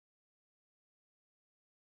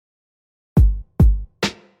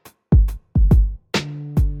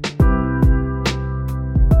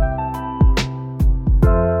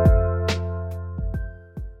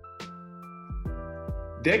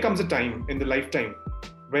There comes a time in the lifetime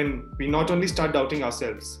when we not only start doubting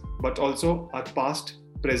ourselves, but also our past,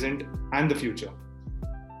 present, and the future.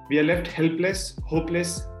 We are left helpless,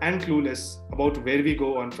 hopeless, and clueless about where we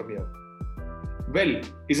go on from here. Well,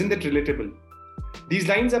 isn't that relatable? These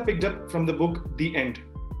lines are picked up from the book The End.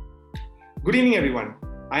 Good evening, everyone.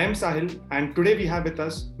 I am Sahil, and today we have with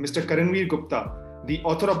us Mr. Karanvir Gupta, the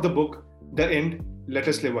author of the book The End, Let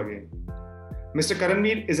Us Live Again. Mr.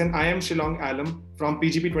 Karanvir is an IIM Shillong alum from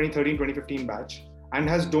PGP 2013-2015 batch and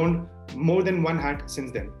has donned more than one hat since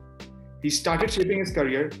then. He started shaping his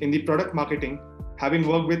career in the product marketing, having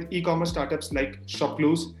worked with e-commerce startups like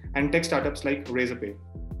ShopClues and tech startups like Razorpay.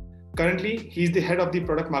 Currently, he is the head of the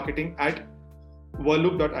product marketing at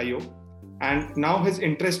Whirlloop.io, and now his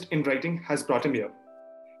interest in writing has brought him here.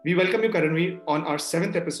 We welcome you, Karanvir, on our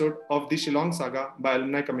 7th episode of the Shillong Saga by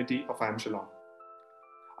Alumni Committee of IIM Shillong.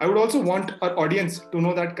 I would also want our audience to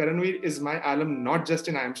know that Karanvir is my alum not just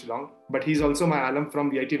in IIM Shillong, but he's also my alum from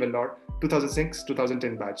VIT Vellore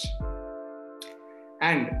 2006-2010 batch.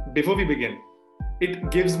 And before we begin, it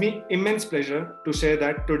gives me immense pleasure to share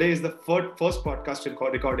that today is the first podcast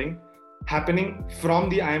recording happening from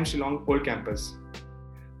the IIM Shillong old campus.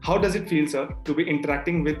 How does it feel, sir, to be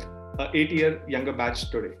interacting with an 8-year younger batch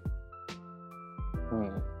today?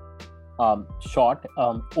 Short,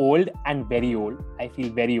 old and very old. I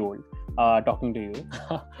feel very old talking to you.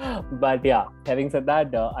 But yeah, having said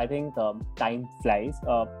that, I think time flies.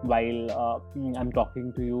 While I'm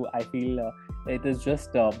talking to you, I feel it is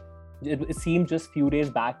just, it seemed just few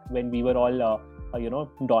days back when we were all,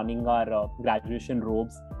 donning our graduation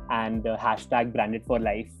robes and hashtag branded for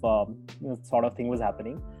life sort of thing was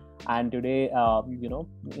happening. And today,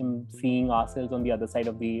 seeing ourselves on the other side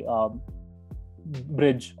of the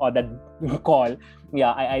bridge or that call,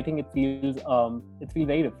 I think it feels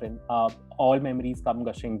very different. All memories come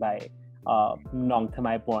gushing by. Nong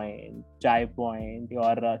Thamai Point, Chai Point,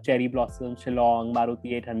 your Cherry Blossom, Shillong,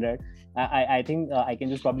 Maruti 800. I think I can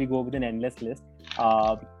just probably go with an endless list.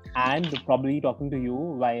 And probably talking to you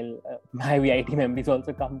while my VIT memories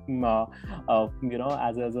also come,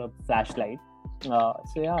 as a flashlight.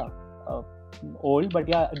 Old, but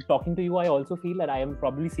yeah, talking to you, I also feel that I am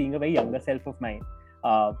probably seeing a very younger self of mine.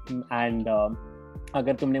 Agar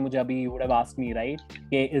tumne mujhe abhi would have asked me, right,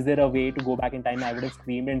 okay, is there a way to go back in time? I would have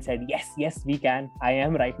screamed and said, yes, we can. I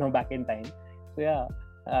am right now back in time. So yeah,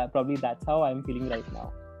 probably that's how I'm feeling right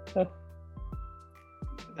now.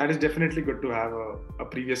 That is definitely good to have a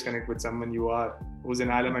previous connect with someone who's an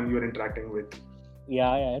alum and you're interacting with.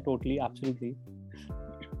 Yeah, totally, absolutely.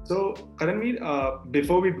 So, Karanvir,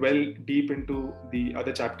 before we dwell deep into the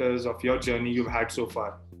other chapters of your journey you've had so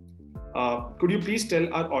far, could you please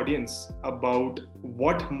tell our audience about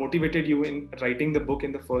what motivated you in writing the book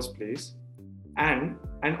in the first place? And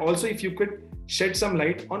also, if you could shed some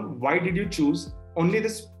light on why did you choose only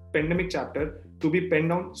this pandemic chapter to be penned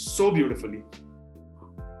down so beautifully?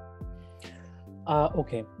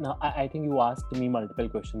 Okay, now I think you asked me multiple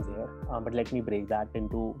questions here, but let me break that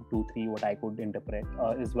into 2-3 what I could interpret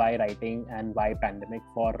is why writing and why pandemic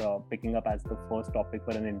for picking up as the first topic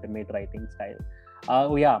for an intimate writing style.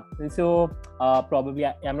 So probably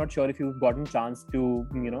I'm not sure if you've gotten chance to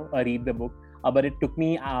read the book, but it took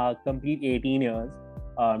me complete 18 years,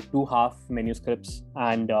 2 half manuscripts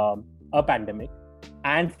and a pandemic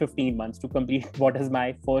and 15 months to complete what is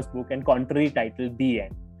my first book and contrary title, The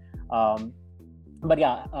End. But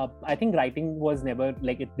yeah, I think writing was never,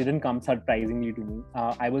 it didn't come surprisingly to me.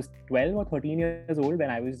 I was 12 or 13 years old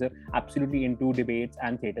when I was absolutely into debates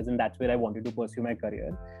and theatres, and that's where I wanted to pursue my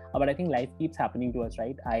career. But I think life keeps happening to us,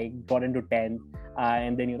 right? I got into 10th,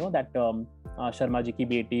 and then that Sharma ji ki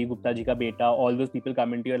beti, Gupta ji ka beta, all those people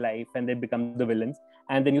come into your life and they become the villains.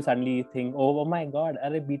 And then you suddenly think, oh my God,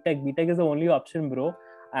 B.Tech is the only option, bro.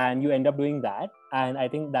 And you end up doing that. And I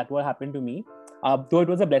think that's what happened to me. Though it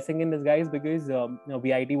was a blessing in disguise because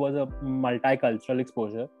VIT was a multicultural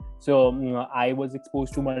exposure. So I was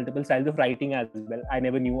exposed to multiple styles of writing as well. I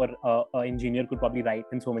never knew an engineer could probably write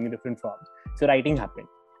in so many different forms. So writing happened.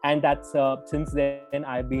 And that's since then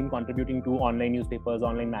I've been contributing to online newspapers,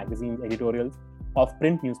 online magazines, editorials of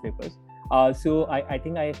print newspapers. So I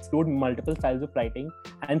think I explored multiple styles of writing,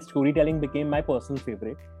 and storytelling became my personal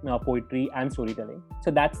favorite, poetry and storytelling. So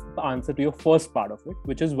that's the answer to your first part of it,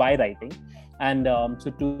 which is why writing. And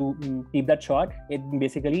so to keep that short,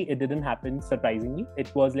 it didn't happen surprisingly.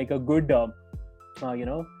 It was like a good, a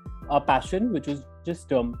passion, which was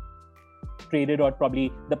just traded, or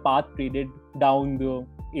probably the path traded down the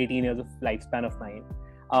 18 years of lifespan of mine.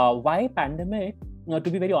 Why pandemic? to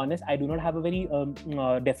be very honest, I do not have a very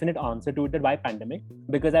definite answer to it that why pandemic,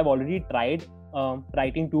 because I've already tried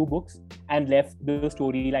writing 2 books and left the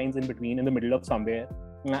storylines in between in the middle of somewhere.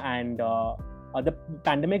 And the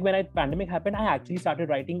pandemic happened, I actually started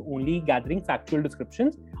writing only gathering factual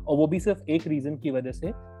descriptions. और वो भी सिर्फ एक reason की वजह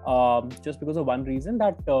से, just because of one reason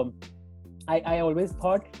that I always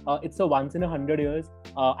thought it's a once in 100 years.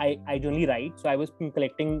 I generally write, so I was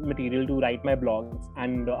collecting material to write my blogs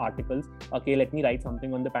and articles. Okay, let me write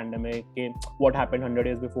something on the pandemic. Okay, what happened 100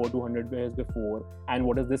 years before, 200 years before, and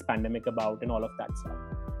what is this pandemic about, and all of that stuff.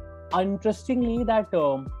 Interestingly, that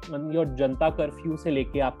your Janta curfew se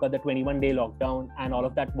leke aapka the 21-day lockdown and all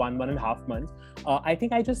of that 1.5 months, I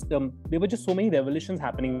think I just there were just so many revolutions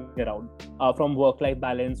happening around, from work-life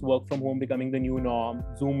balance, work from home becoming the new norm,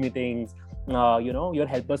 Zoom meetings. Your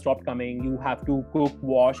helpers stopped coming. You have to cook,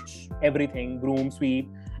 wash, everything, groom, sweep,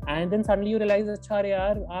 and then suddenly you realize, achha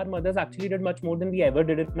yaar, our mothers actually did much more than we ever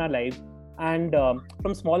did it in our lives. And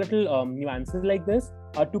from small little nuances like this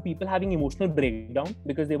to people having emotional breakdown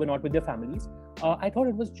because they were not with their families, I thought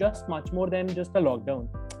it was just much more than just a lockdown.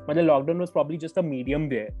 But the lockdown was probably just a medium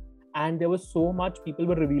there, and there was so much people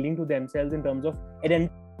were revealing to themselves in terms of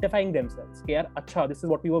identifying themselves. कि यार, अच्छा, this is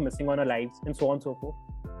what we were missing on our lives, and so on and so forth.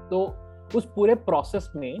 So उस पूरे process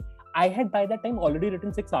में, I had by that time already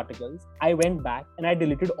written 6 articles. I went back and I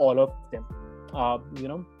deleted all of them.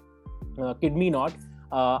 Kid me not.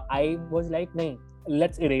 I was like, nahin,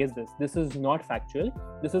 let's erase this. This is not factual.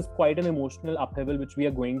 This is quite an emotional upheaval which we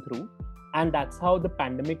are going through. And that's how the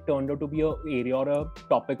pandemic turned out to be an area or a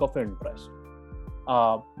topic of interest.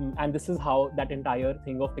 And this is how that entire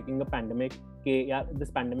thing of picking a pandemic,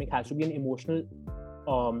 this pandemic has to be an emotional,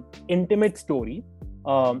 intimate story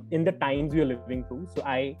in the times we are living through. So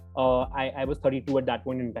I was 32 at that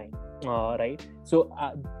point in time, right? So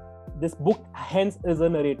this book hence is a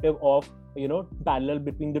narrative of parallel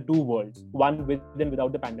between the 2 worlds, one with and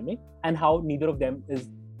without the pandemic, and how neither of them is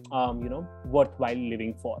worthwhile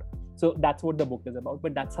living for. So that's what the book is about.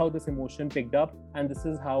 But that's how this emotion picked up, and this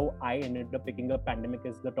is how I ended up picking up pandemic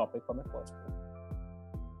as the topic for my first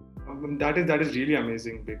book. That is really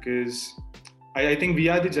amazing, because I think we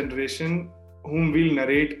are the generation whom will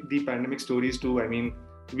narrate the pandemic stories to. I mean,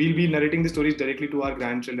 we'll be narrating the stories directly to our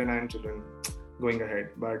grandchildren and children going ahead.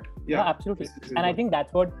 But yeah, absolutely. And I think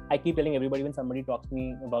that's what I keep telling everybody when somebody talks to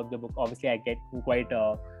me about the book. Obviously, I get quite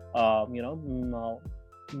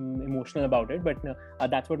emotional about it, but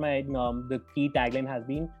that's what my the key tagline has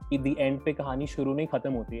been. At the end pe kahani shuru nahi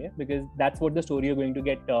khatam hoti hai, because that's what the story you're going to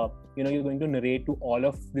get, you're going to narrate to all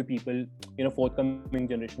of the people, forthcoming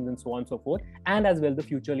generations and so on and so forth, and as well the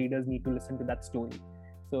future leaders need to listen to that story.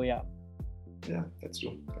 So yeah, that's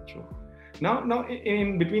true. Now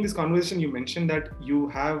in between this conversation, you mentioned that you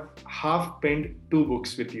have half penned 2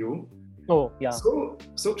 books with you. Oh yeah.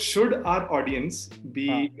 So should our audience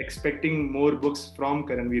be expecting more books from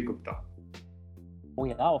Karanvir Gupta? Oh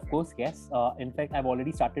yeah, of course, yes. In fact, I've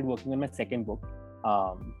already started working on my second book.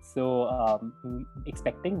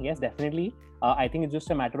 Expecting, yes, definitely. I think it's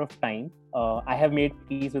just a matter of time. I have made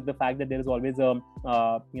peace with the fact that there is always a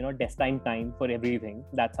destined time for everything.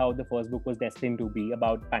 That's how the first book was destined to be,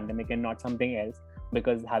 about pandemic and not something else,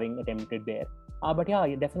 because having attempted there. But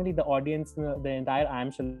yeah, definitely the audience, the entire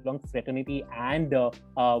IIM Shillong fraternity and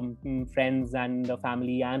friends and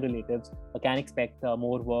family and relatives can expect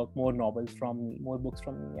more work, more novels from me, more books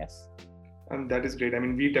from me, yes. And that is great. I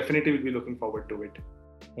mean, we definitely will be looking forward to it.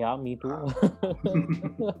 Yeah, me too.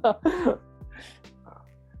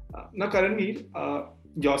 Now, Karanvir,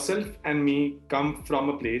 yourself and me come from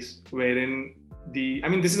a place wherein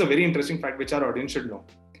this is a very interesting fact which our audience should know.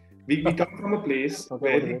 We come from a place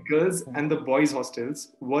where the girls and the boys'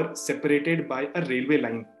 hostels were separated by a railway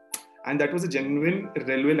line. And that was a genuine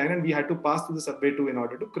railway line, and we had to pass through the subway in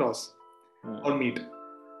order to cross or meet.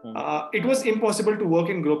 It was impossible to work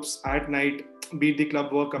in groups at night, be it the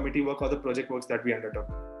club work, committee work, or the project works that we undertook.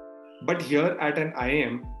 But here at an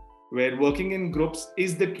IIM, where working in groups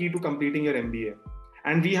is the key to completing your MBA,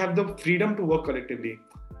 and we have the freedom to work collectively.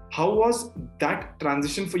 How was that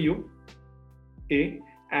transition for you?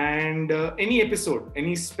 And any episode,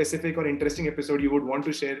 any specific or interesting episode you would want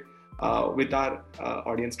to share with our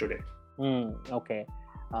audience today? Okay.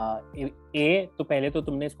 तो पहले तो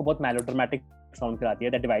तुमने इसको बहुत melodramatic sound करा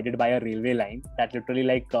दिया, that divided by a railway line, that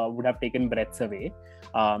literally would have taken breaths away.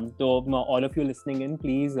 So all of you listening in,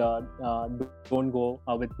 please don't go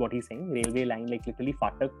with what he's saying. Railway line, like literally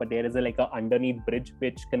fatak, but there is a underneath bridge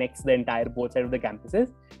which connects the entire both sides of the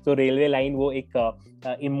campuses. So railway line वो एक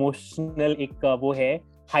emotional वो है,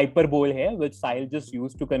 hyperbole hai, which Sahil just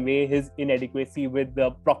used to convey his inadequacy with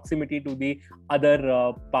the proximity to the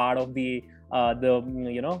other part of the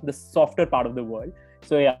the softer part of the world.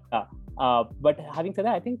 So yeah. But having said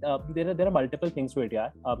that, I think there are multiple things to it. Yeah.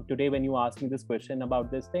 Today, when you ask me this question about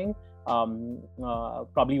this thing,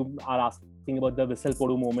 probably you are asking about the whistle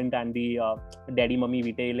podu moment and the daddy mummy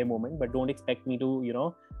vitaile moment, but don't expect me to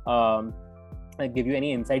give you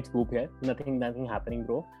any inside scoop here. Nothing happening,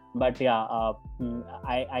 bro. But yeah,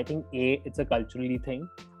 I think A, it's a culturally thing.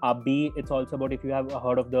 B, it's also about, if you have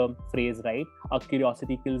heard of the phrase, right?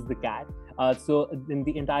 Curiosity kills the cat. So in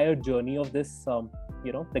the entire journey of this,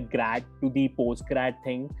 the grad to the post-grad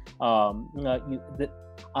thing,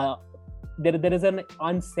 there is an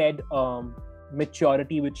unsaid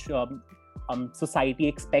maturity which society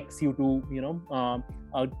expects you to,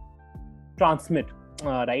 transmit.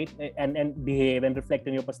 Right, and behave and reflect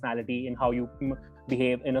in your personality, in how you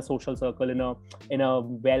behave in a social circle, in a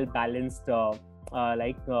well balanced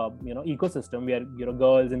ecosystem where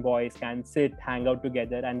girls and boys can sit, hang out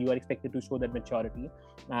together, and you are expected to show that maturity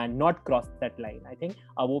and not cross that line. I think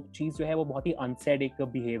वो चीज जो है वो बहुत ही unsaid एक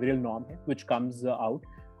behavioral norm है which comes out.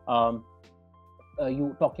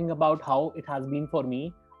 You talking about how it has been for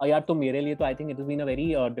me. यार तो मेरे लिए तो I think it has been a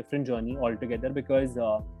very different journey altogether, because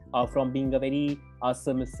from being a very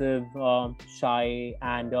submissive, shy,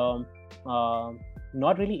 and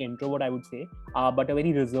not really introvert, I would say, but a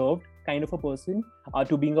very reserved kind of a person,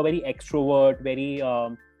 to being a very extrovert, very a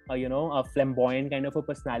flamboyant kind of a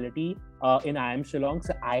personality in IIM Shillong.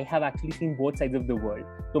 So I have actually seen both sides of the world.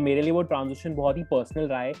 So मेरे लिए वो transition बहुत ही personal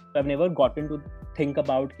रहा है. So I've never gotten to think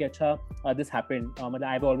about कि अच्छा this happened.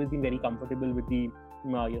 I've always been very comfortable with the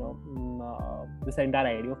this entire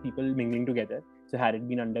idea of people mingling together. So had it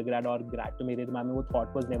been undergrad or grad, to मेरे दिमाग में वो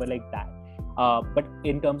thought was never like that. But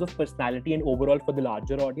in terms of personality and overall for the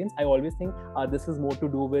larger audience, I always think this is more to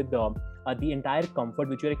do with the entire comfort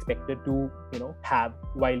which you're expected to have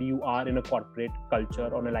while you are in a corporate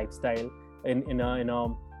culture, on a lifestyle, in a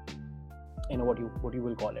what you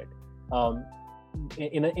will call it,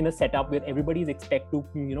 in a setup where everybody is expected to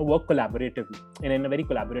work collaboratively and in a very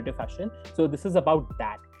collaborative fashion. So this is about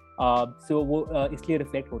that. So वो इसलिए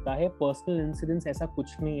reflect होता है. Personal incidents ऐसा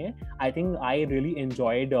कुछ नहीं है. I think I really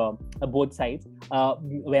enjoyed both sides.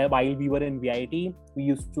 Where while we were in VIT, we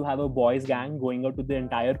used to have a boys gang going out to the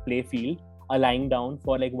entire play field, lying down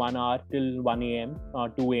for like 1 hour till 1 a.m.,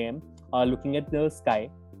 2 a.m., looking at the sky.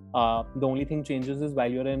 The only thing changes is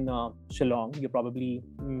while you're in Shillong, you're probably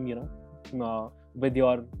with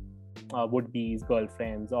your would-be's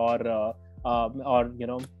girlfriends or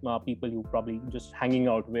people you probably just hanging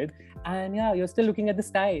out with, and yeah, you're still looking at the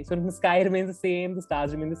sky. So the sky remains the same, the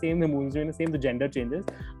stars remain the same, the moons remain the same, the gender changes,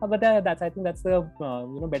 but I think that's the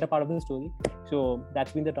better part of the story. So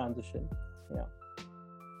that's been the transition. Yeah.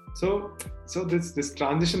 So this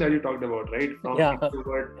transition that you talked about, right, from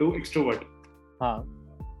introvert to extrovert.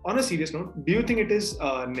 On a serious note, do you think it is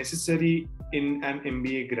necessary in an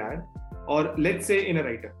MBA grad, or let's say in a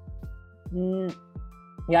writer?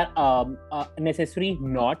 Necessary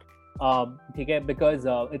not, because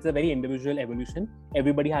it's a very individual evolution.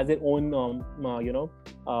 Everybody has their own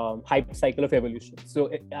hype cycle of evolution. So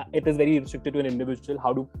it is very restricted to an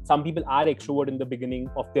individual. Some people are extrovert in the beginning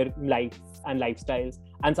of their life and lifestyles,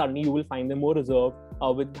 and suddenly you will find them more reserved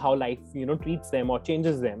with how life treats them or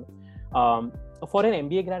changes them. For an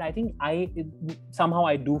MBA grad, I think I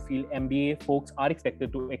do feel MBA folks are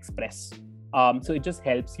expected to express. So it just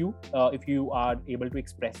helps you if you are able to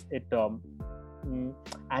express it,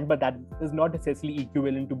 but that is not necessarily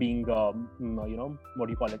equivalent to being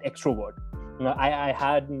extrovert. I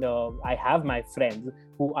have my friends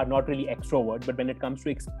who are not really extrovert, but when it comes to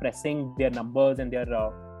expressing their numbers and their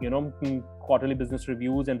quarterly business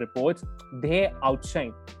reviews and reports, they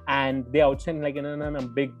outshine, and they outshine like in a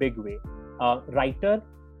big way. Writer,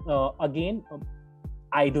 again,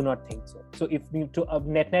 I do not think so. So if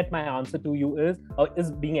net my answer to you is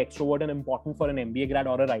being extrovert and important for an MBA grad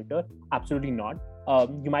or a writer? Absolutely not.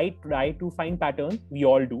 You might try to find patterns. We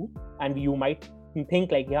all do, and you might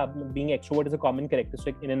think like, yeah, being extrovert is a common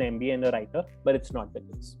characteristic in an MBA and a writer, but it's not the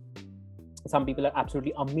case. Some people are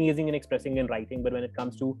absolutely amazing in expressing and writing, but when it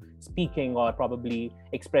comes to speaking or probably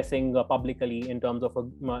expressing publicly in terms of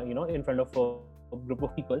in front of a group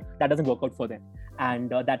of people, that doesn't work out for them, and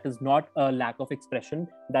that is not a lack of expression.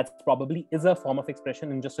 That probably is a form of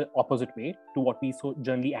expression in just an opposite way to what we so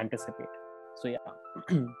generally anticipate. So yeah.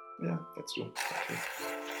 Yeah, that's true.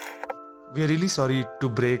 We are really sorry to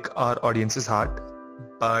break our audience's heart,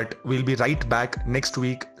 but we'll be right back next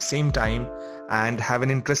week, same time, and have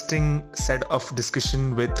an interesting set of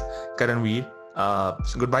discussion with Karanvir.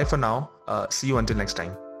 So goodbye for now. See you until next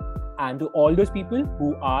time. And to all those people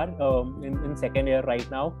who are in second year right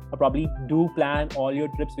now, probably do plan all your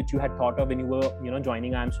trips which you had thought of when you were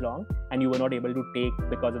joining IIM Shillong and you were not able to take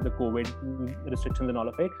because of the COVID restrictions and all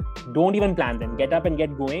of it. Don't even plan them. Get up and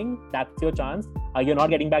get going. That's your chance. You're not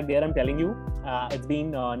getting back there, I'm telling you. It's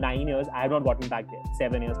been 9 years. I have not gotten back there.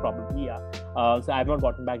 7 years probably, yeah. So I have not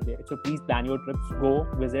gotten back there. So please plan your trips, go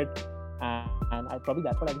visit, and probably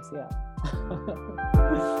that's what I would say.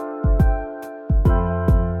 Yeah.